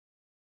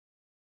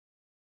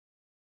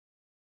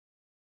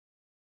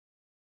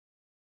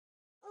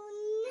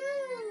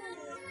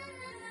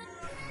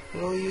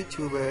Hello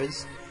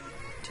YouTubers,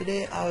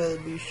 today I will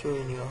be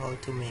showing you how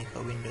to make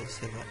a Windows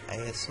 7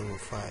 ISO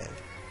file.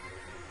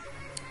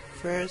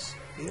 First,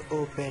 you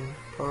open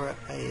Power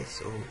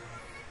ISO.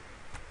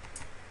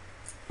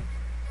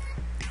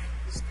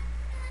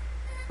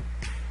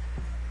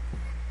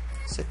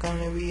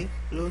 Secondly,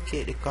 we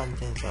locate the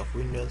contents of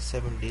Windows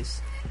 7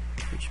 disk,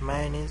 which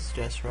mine is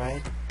just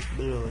right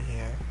below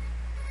here.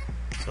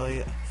 So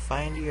you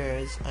find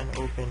yours and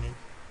open it.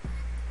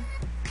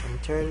 And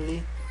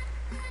thirdly,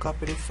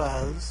 copy the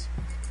files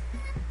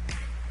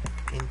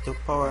into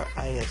Power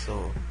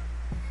ISO.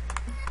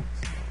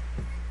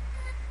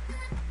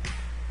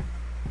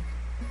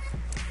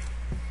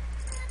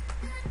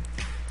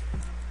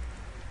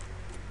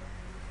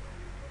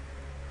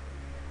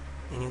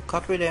 And you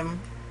copy them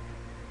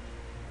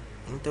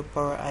into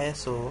Power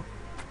ISO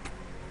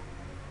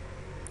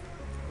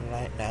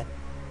like that.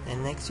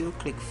 And next you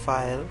click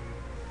File,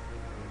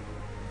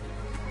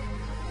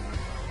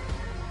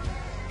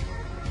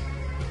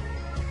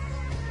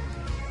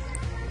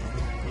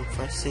 and look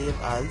for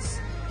Save As.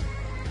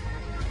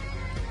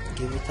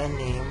 Give it a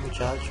name,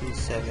 which I'll choose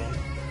 7, and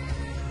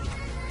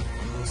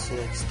you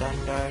select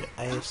Standard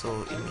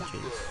ISO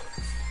Images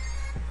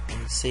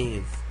and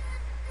save.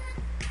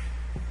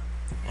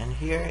 And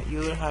here you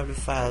will have the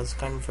files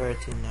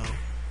converting now,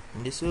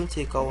 and this will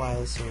take a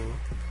while, so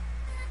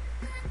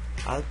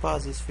I'll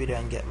pause this video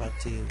and get back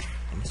to you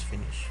when it's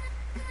finished.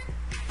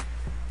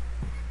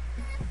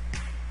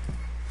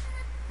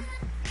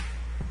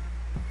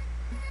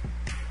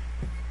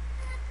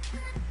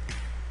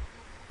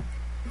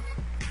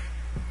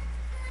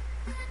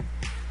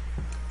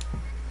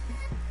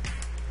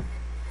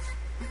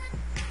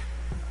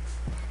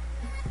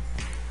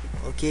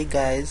 Okay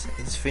guys,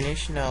 it's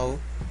finished now,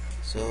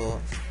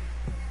 so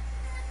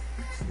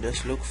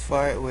just look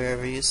for it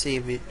wherever you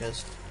save it.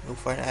 Just look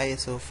for an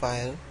ISO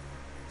file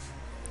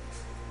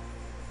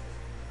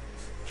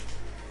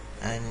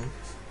and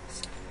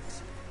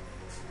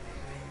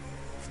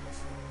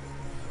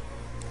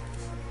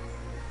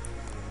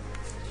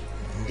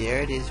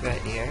there it is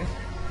right here.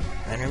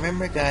 And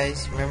remember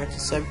guys, remember to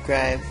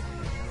subscribe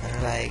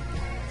and like,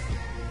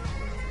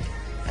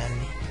 and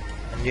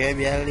there will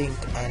be a link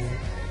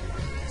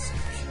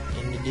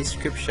in the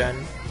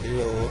description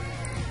below,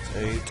 so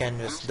you can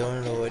just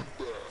download.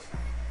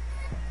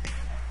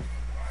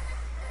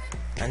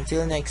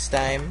 Until next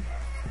time,